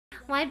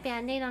Wide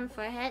band-aid on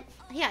forehead.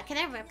 Yeah, can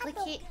I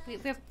replicate,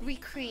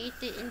 recreate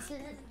the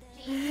incident?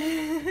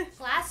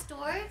 Glass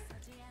door.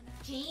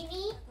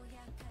 Jaime.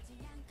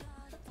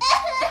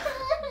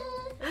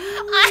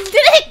 I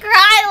didn't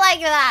cry like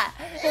that.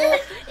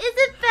 Is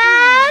it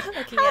bad?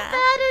 Okay, How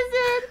bad is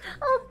it?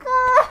 Oh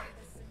god.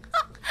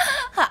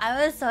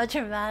 I was so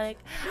dramatic.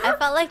 I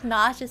felt like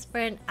nauseous for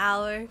an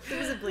hour.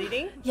 Was it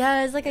bleeding? Yeah,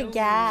 it was like a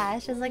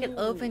gash. It was like an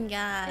open It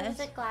gash. was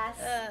a glass.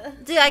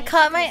 Dude, I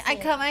cut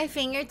my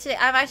finger today.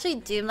 I'm actually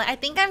doomed. Like, I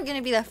think I'm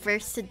gonna be the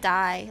first to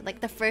die. Like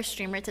the first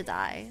streamer to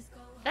die.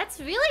 That's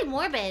really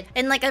morbid.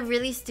 In like a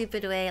really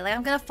stupid way. Like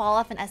I'm gonna fall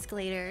off an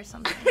escalator or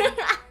something.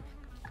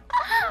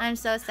 I'm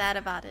so sad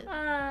about it.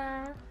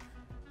 Oh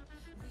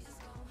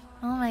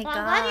my god.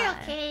 I'm glad you're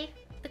okay.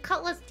 The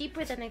cut was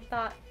deeper than I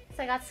thought,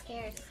 so I got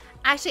scared.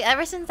 Actually,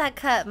 ever since that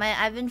cut,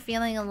 I've been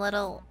feeling a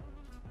little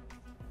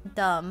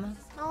dumb.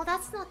 Oh,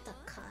 that's not the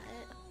cut.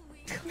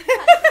 We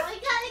got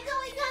it, go.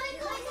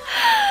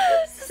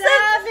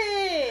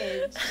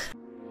 Savage!